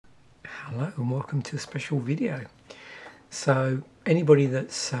Hello and welcome to a special video. So anybody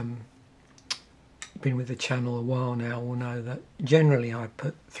that's been with the channel a while now will know that generally I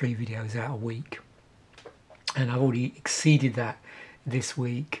put 3 videos out a week, and I've already exceeded that this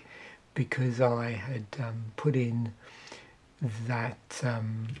week because I had put in that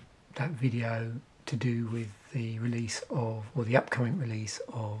video to do with the release of, or the upcoming release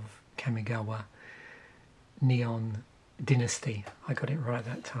of, Kamigawa Neon Dynasty. I got it right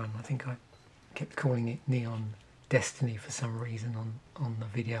that time. I think I kept calling it Neon Destiny for some reason on the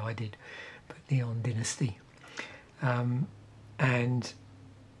video I did, but Neon Dynasty. And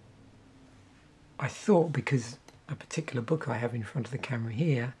I thought, because a particular book I have in front of the camera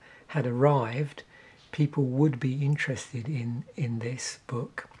here had arrived, people would be interested in this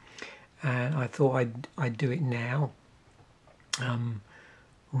book, and I thought I'd do it now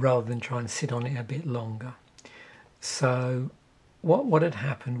rather than try and sit on it a bit longer. So what had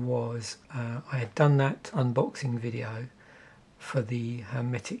happened was I had done that unboxing video for the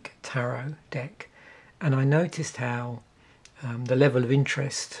Hermetic Tarot deck, and I noticed how the level of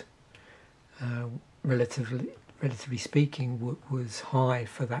interest, relatively speaking, was high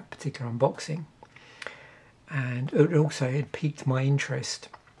for that particular unboxing, and it also had piqued my interest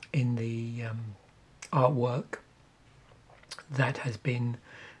in the artwork that has been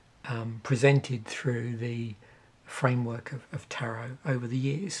presented through the framework of tarot over the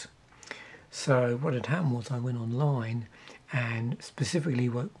years. So what had happened was I went online and specifically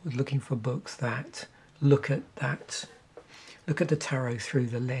was looking for books that look at the tarot through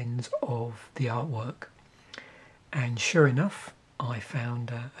the lens of the artwork, and sure enough I found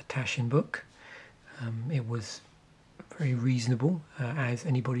a Taschen book. It was very reasonable, as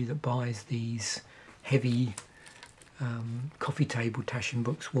anybody that buys these heavy coffee table Taschen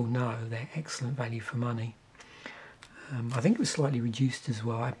books will know. They're excellent value for money. I think it was slightly reduced as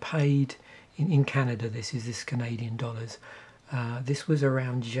well. I paid in Canada, this is Canadian dollars, this was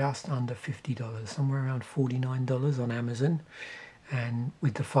around just under $50, somewhere around $49 on Amazon, and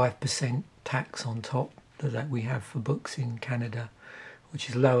with the 5% tax on top that we have for books in Canada, which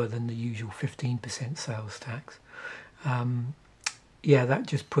is lower than the usual 15% sales tax. Yeah, that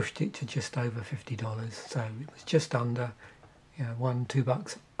just pushed it to just over $50. So it was just under,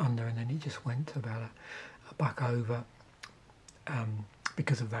 $1-2 under, and then it just went to about a buck over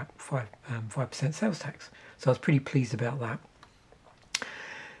because of that 5% sales tax. So I was pretty pleased about that.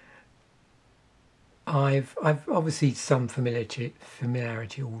 I've obviously some familiarity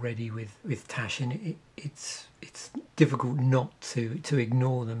already with Taschen. It's difficult not to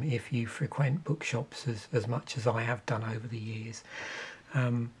ignore them if you frequent bookshops as much as I have done over the years.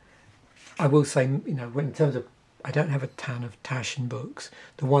 I will say, in terms of, I don't have a ton of Taschen books.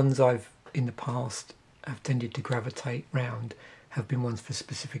 The ones I've in the past have tended to gravitate round have been ones for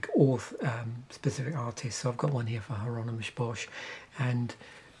specific artists. So I've got one here for Hieronymus Bosch, and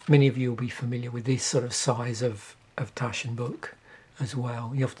many of you will be familiar with this sort of size of Taschen book as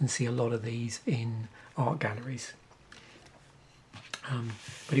well. You often see a lot of these in art galleries.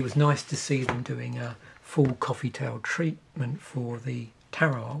 But it was nice to see them doing a full coffee table treatment for the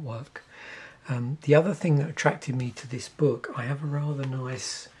tarot artwork. The other thing that attracted me to this book, I have a rather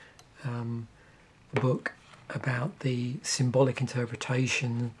nice book about the symbolic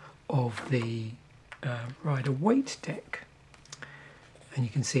interpretation of the Rider-Waite deck. And you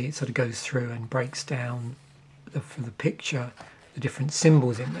can see it sort of goes through and breaks down for the picture the different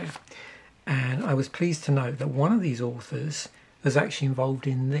symbols in there. And I was pleased to note that one of these authors was actually involved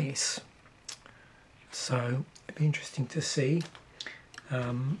in this. So it'd be interesting to see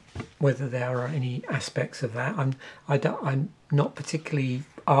whether there are any aspects of that. I'm not particularly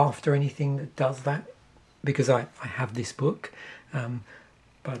after anything that does that, because I have this book,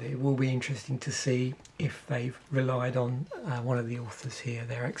 but it will be interesting to see if they've relied on one of the authors here,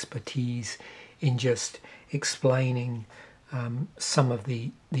 their expertise in just explaining some of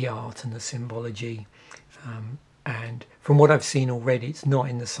the art and the symbology. And from what I've seen already, it's not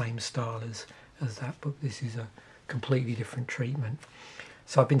in the same style as that book. This is a completely different treatment.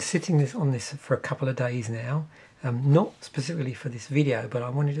 So I've been sitting on this for a couple of days now, not specifically for this video, but I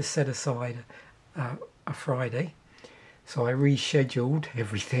wanted to set aside a Friday. So I rescheduled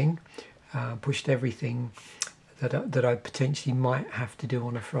everything, pushed everything that I potentially might have to do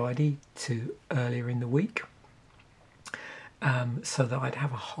on a Friday to earlier in the week, so that I'd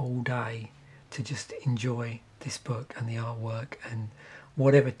have a whole day to just enjoy this book and the artwork and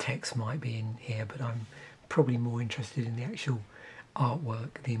whatever text might be in here, but I'm probably more interested in the actual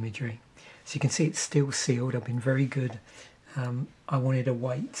artwork, the imagery. So you can see it's still sealed. I've been very good. I wanted to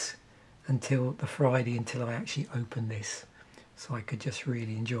wait until the Friday until I actually open this. so I could just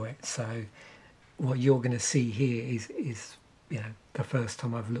really enjoy it. So what you're going to see here is you know, the first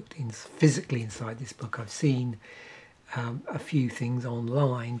time I've looked physically inside this book. I've seen a few things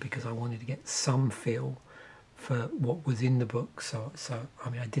online because I wanted to get some feel for what was in the book. So I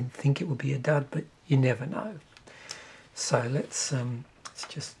mean, I didn't think it would be a dud, but you never know. So let's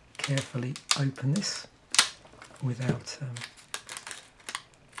just carefully open this without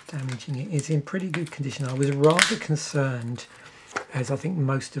damaging it. It's in pretty good condition. I was rather concerned, as I think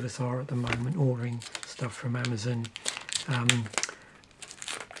most of us are at the moment, ordering stuff from Amazon.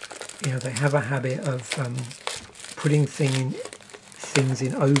 You know, they have a habit of putting things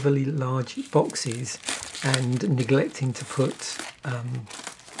in overly large boxes and neglecting to put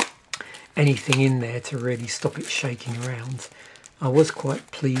anything in there to really stop it shaking around. I was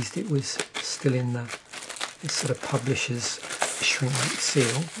quite pleased it was still in this sort of publisher's shrink wrap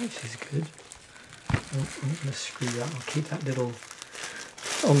seal, which is good. I'm not going to screw that. I'll keep that little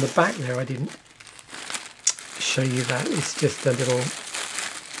on the back there. I didn't show you that. It's just a little,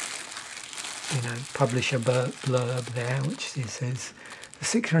 you know, publisher blurb there, which says the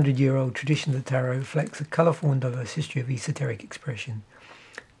 600-year-old tradition of the tarot reflects a colourful and diverse history of esoteric expression.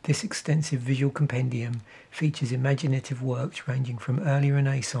 This extensive visual compendium features imaginative works ranging from early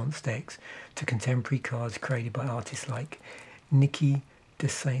Renaissance decks to contemporary cards created by artists like Niki de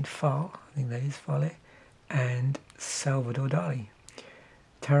Saint-Phal, I think that is Fale, and Salvador Dali.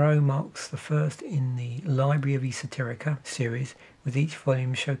 Tarot marks the first in the Library of Esoterica series, with each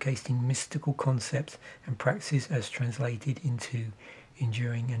volume showcasing mystical concepts and practices as translated into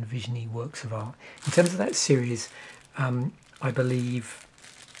enduring and visionary works of art. In terms of that series, I believe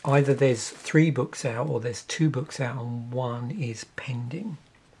either there's 3 books out or there's 2 books out and 1 is pending.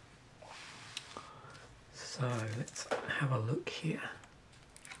 So let's have a look here.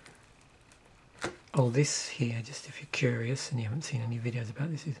 Oh, this here, just if you're curious and you haven't seen any videos about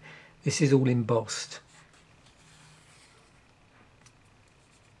this is all embossed.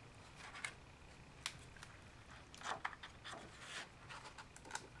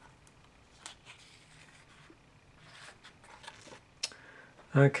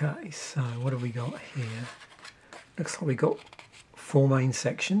 Okay, so what have we got here? Looks like we got 4 main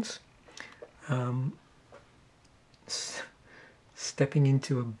sections. Stepping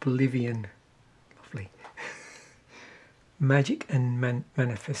into oblivion. Lovely. Magic and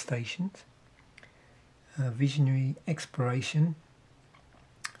manifestations. Visionary exploration.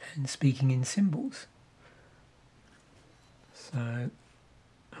 And speaking in symbols. So,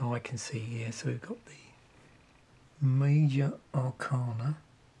 I can see here, so we've got the major arcana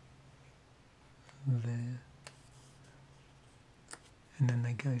there, and then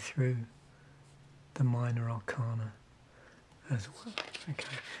they go through the minor arcana as well. Okay,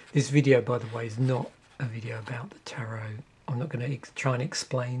 this video, by the way, is not a video about the tarot. I'm not going to try and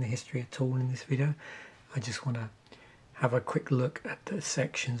explain the history at all in this video. I just want to have a quick look at the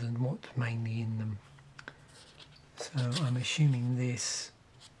sections and what's mainly in them. So I'm assuming this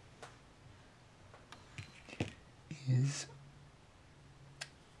is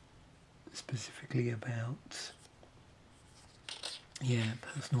specifically about, yeah,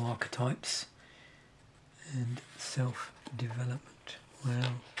 personal archetypes and self-development.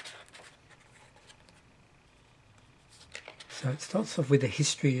 Wow. So it starts off with the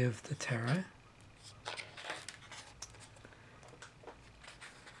history of the tarot.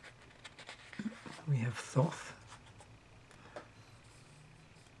 We have Thoth.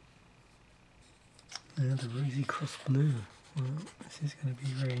 And the Rosy Cross Blue. Well, this is going to be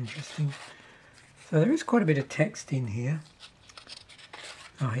very interesting. So there is quite a bit of text in here.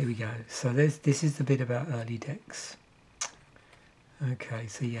 Oh, here we go. So this is the bit about early decks. Okay,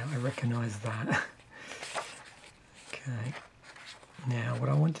 so yeah, I recognise that. Okay. Now, what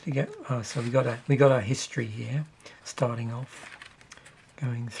I wanted to get, so we got our history here, starting off,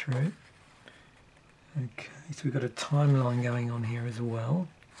 going through. Okay, so we've got a timeline going on here as well.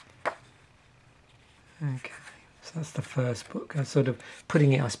 Okay, so that's the first book. I'm sort of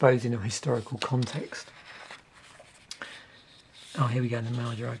putting it, I suppose, in a historical context. Oh, here we go, the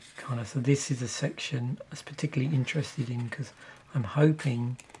Major Arcana. So this is a section I was particularly interested in because I'm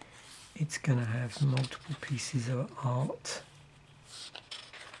hoping it's going to have multiple pieces of art.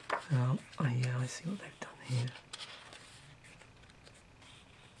 Oh, yeah, I see what they've done here.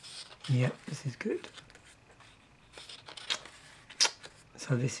 Yep, this is good.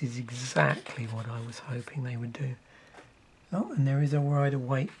 So this is exactly what I was hoping they would do. Oh, and there is a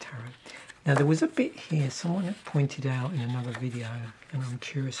Rider-Waite tarot. Now there was a bit here, someone had pointed out in another video, and I'm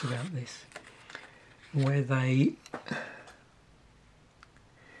curious about this, where they,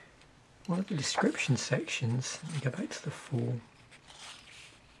 one of the description sections, let me go back to the full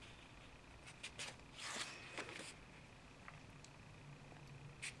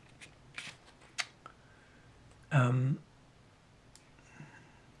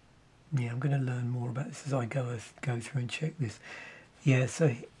Yeah, I'm going to learn more about this as I go through and check this. Yeah,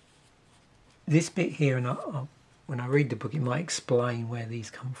 so this bit here, and when I read the book, it might explain where these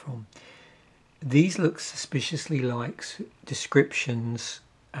come from. These look suspiciously like descriptions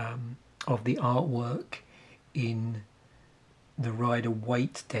of the artwork in the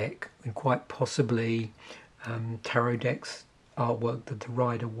Rider-Waite deck, and quite possibly tarot decks artwork that the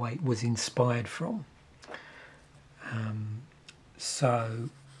Rider-Waite was inspired from. So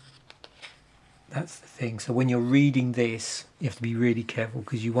that's the thing. So when you're reading this, you have to be really careful,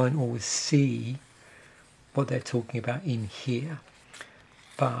 because you won't always see what they're talking about in here.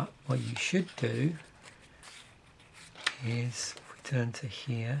 But what you should do is, if we turn to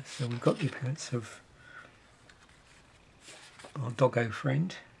here, so we've got the appearance of our doggo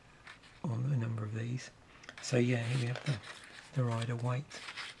friend on a number of these. So yeah, here we have the Rider-Waite.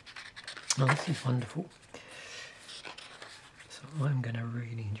 Oh, this is wonderful. So I'm going to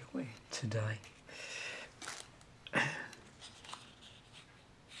really enjoy it today. The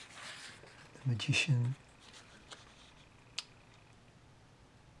Magician.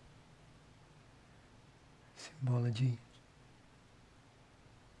 Symbology.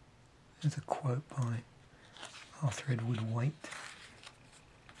 There's a quote by Arthur Edward Waite.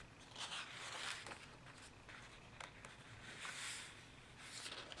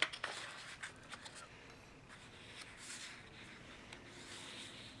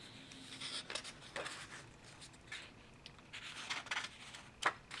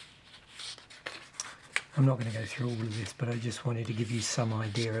 I'm not going to go through all of this, but I just wanted to give you some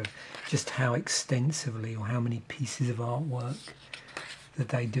idea of just how extensively, or how many pieces of artwork that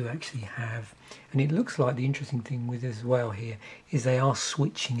they do actually have. And it looks like the interesting thing with as well here is they are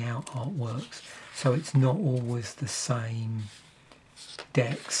switching out artworks, so it's not always the same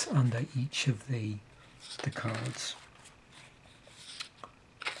decks under each of the cards.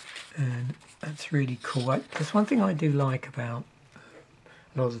 And that's really cool. There's one thing I do like about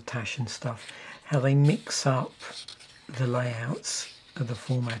a lot of the Taschen stuff, how they mix up the layouts of the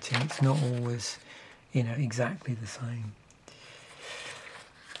formatting. It's not always, you know, exactly the same.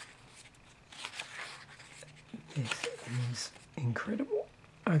 This is incredible.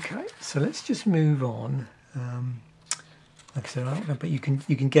 Okay, so let's just move on. Like I said, I don't know, but you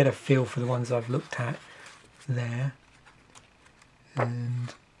can get a feel for the ones I've looked at there.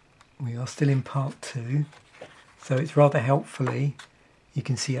 And we are still in part 2. So it's rather helpfully, you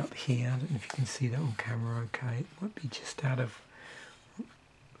can see up here, I don't know if you can see that on camera okay, it might be just out of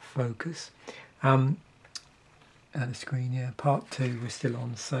focus. Out of screen, yeah, part 2 we're still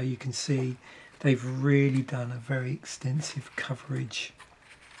on, so you can see they've really done a very extensive coverage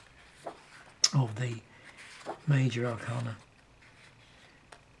of the major arcana.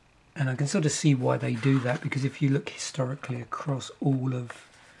 And I can sort of see why they do that, because if you look historically across all the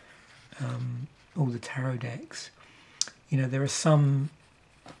tarot decks, you know, there are some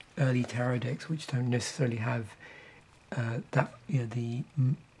early tarot decks which don't necessarily have that, you know, the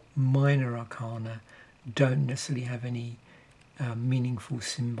minor arcana don't necessarily have any meaningful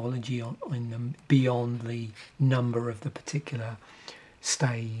symbology in them beyond the number of the particular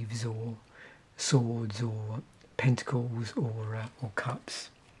staves or swords or pentacles or cups.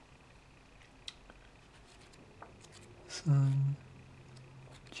 Sun,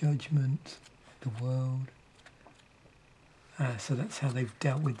 Judgment, the World. So that's how they've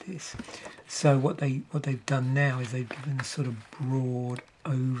dealt with this. So what they've done now is they've given a sort of broad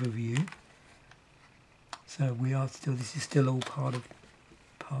overview. So this is still all part of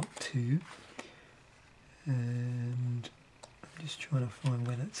part 2, and I'm just trying to find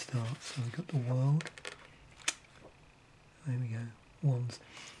where that starts. So we've got the World. There we go. Wands.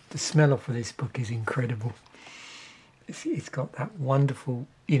 The smell off of this book is incredible. It's got that wonderful,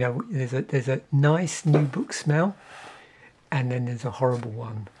 you know, there's a nice new book smell, and then there's a horrible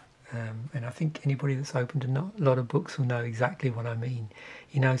one. And I think anybody that's opened a lot of books will know exactly what I mean.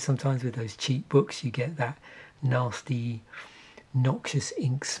 You know, sometimes with those cheap books you get that nasty, noxious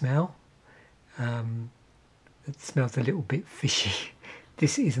ink smell. It smells a little bit fishy.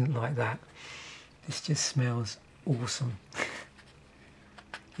 This isn't like that. This just smells awesome.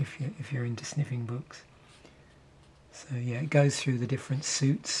 if you're into sniffing books. So yeah, it goes through the different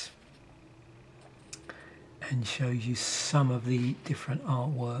suits and shows you some of the different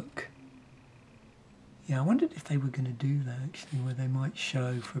artwork. Yeah, I wondered if they were going to do that actually, where they might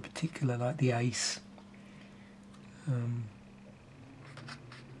show for a particular, like the ace. They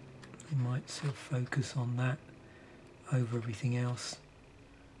might sort of focus on that over everything else.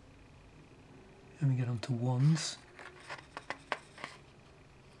 And we get on to wands.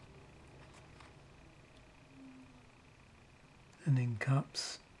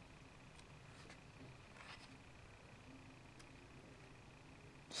 cups.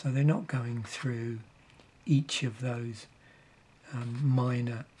 So they're not going through each of those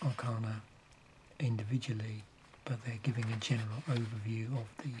minor arcana individually, but they're giving a general overview of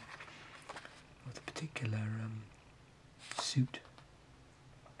the particular suit.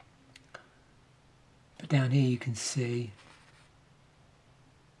 But down here you can see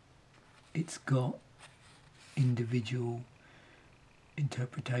it's got individual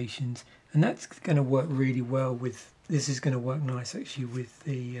interpretations, and that's going to work really well with, this is going to work nice actually with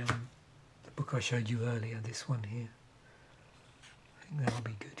the book I showed you earlier, this one here. I think that'll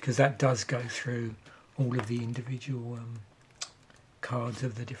be good, because that does go through all of the individual cards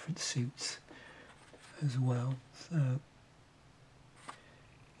of the different suits as well. So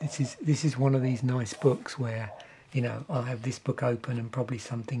this is one of these nice books where, you know, I'll have this book open and probably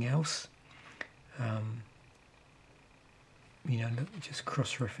something else. You know, look, just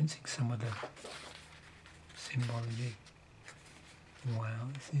cross-referencing some of the symbology. Wow,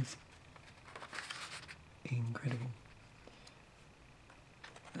 this is incredible.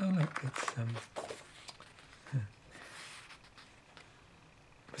 Oh look, it's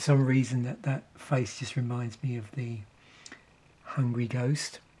for some reason that face just reminds me of the Hungry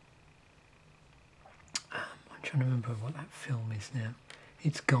Ghost. I'm trying to remember what that film is now.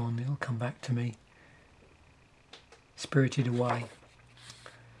 It's gone, it'll come back to me. Spirited Away.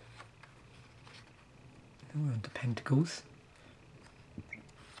 We're on to Pentacles.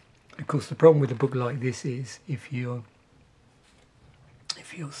 Of course, the problem with a book like this is if you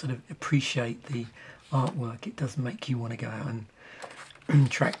sort of appreciate the artwork, it does make you want to go out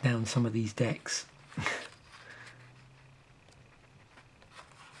and track down some of these decks.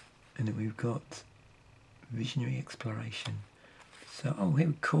 And then we've got Visionary Exploration. So, oh,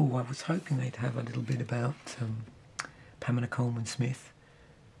 here, cool. I was hoping they'd have a little bit about Pamela Coleman Smith.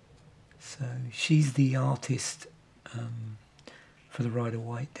 So she's the artist for the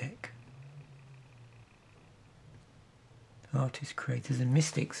Rider-Waite deck. Artists, creators and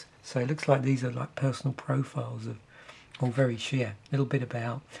mystics. So it looks like these are like personal profiles of, or very a little bit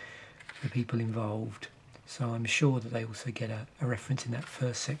about the people involved. So I'm sure that they also get a reference in that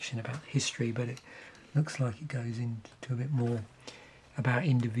first section about history, but it looks like it goes into a bit more about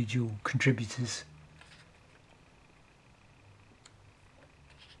individual contributors.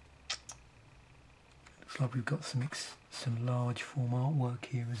 Looks like we've got some large form artwork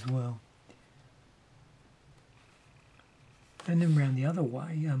here as well. And then round the other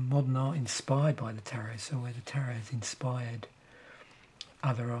way, modern art inspired by the tarot, so where the tarot has inspired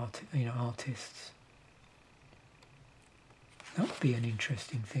other artists. That would be an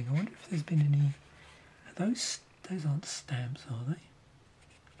interesting thing. I wonder if there's been any. Those aren't stamps, are they?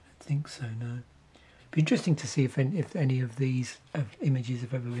 I don't think so. No. Be interesting to see if any of these images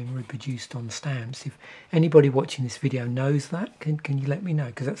have ever been reproduced on stamps. If anybody watching this video knows that, can you let me know?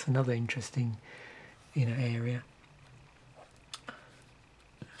 Because that's another interesting, area.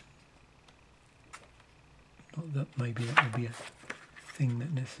 Not that maybe that would be a thing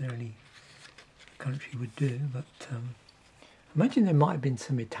that necessarily the country would do, but I imagine there might have been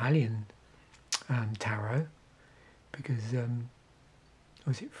some Italian tarot, because I'm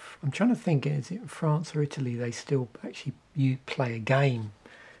trying to think, is it France or Italy? They still actually play a game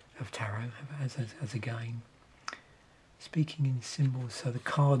of tarot as a game. Speaking in symbols, so the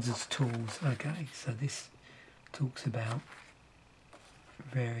cards as tools. Okay, so this talks about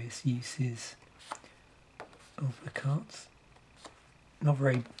various uses of the cards. Not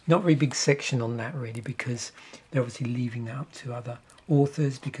very big section on that really, because they're obviously leaving that up to other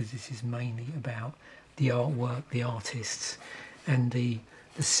authors, because this is mainly about the artwork, the artists, and the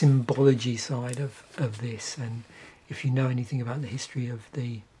symbology side of this. And if you know anything about the history of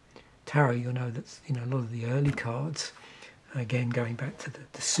the tarot, you'll know that a lot of the early cards, again going back to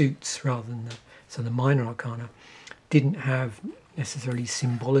the suits rather than the minor arcana, didn't have necessarily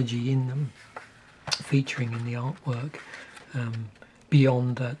symbology in them featuring in the artwork,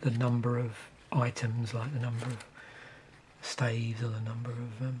 beyond the number of items, like the number of staves or the number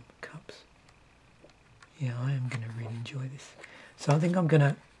of cups. Yeah, I am going to really enjoy this. So I think I'm going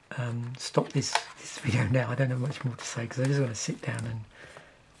to stop this video now. I don't have much more to say because I just want to sit down and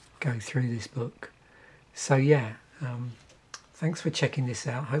go through this book. So yeah, thanks for checking this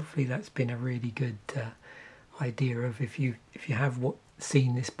out. Hopefully that's been a really good idea of if you have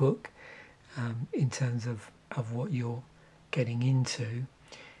seen this book, in terms of what you're getting into.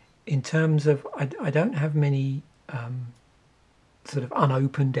 In terms of, I don't have many sort of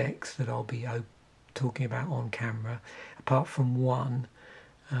unopened decks that I'll be talking about on camera, apart from one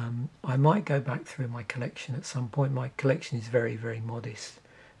I might go back through my collection at some point. My collection is very, very modest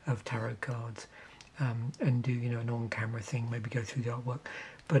of tarot cards, and do, you know, an on-camera thing, maybe go through the artwork.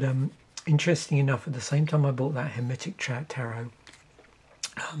 But interesting enough, at the same time I bought that Hermetic Tarot,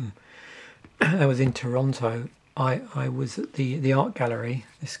 I was in Toronto. I was at the art gallery.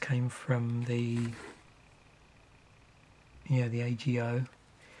 This came from the AGO,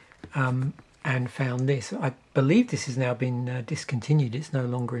 and found this. I believe this has now been discontinued. It's no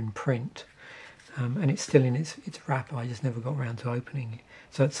longer in print, and it's still in its wrapper. I just never got around to opening it.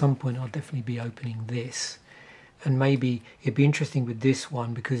 So at some point I'll definitely be opening this, and maybe it'd be interesting with this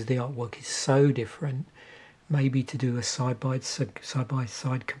one, because the artwork is so different, maybe to do a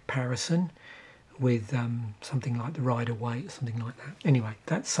side-by-side comparison with something like the Rider-Waite or something like that. Anyway,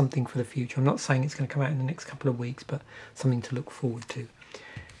 that's something for the future. I'm not saying it's going to come out in the next couple of weeks, but something to look forward to.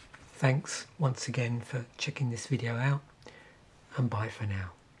 Thanks once again for checking this video out, and bye for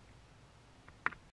now.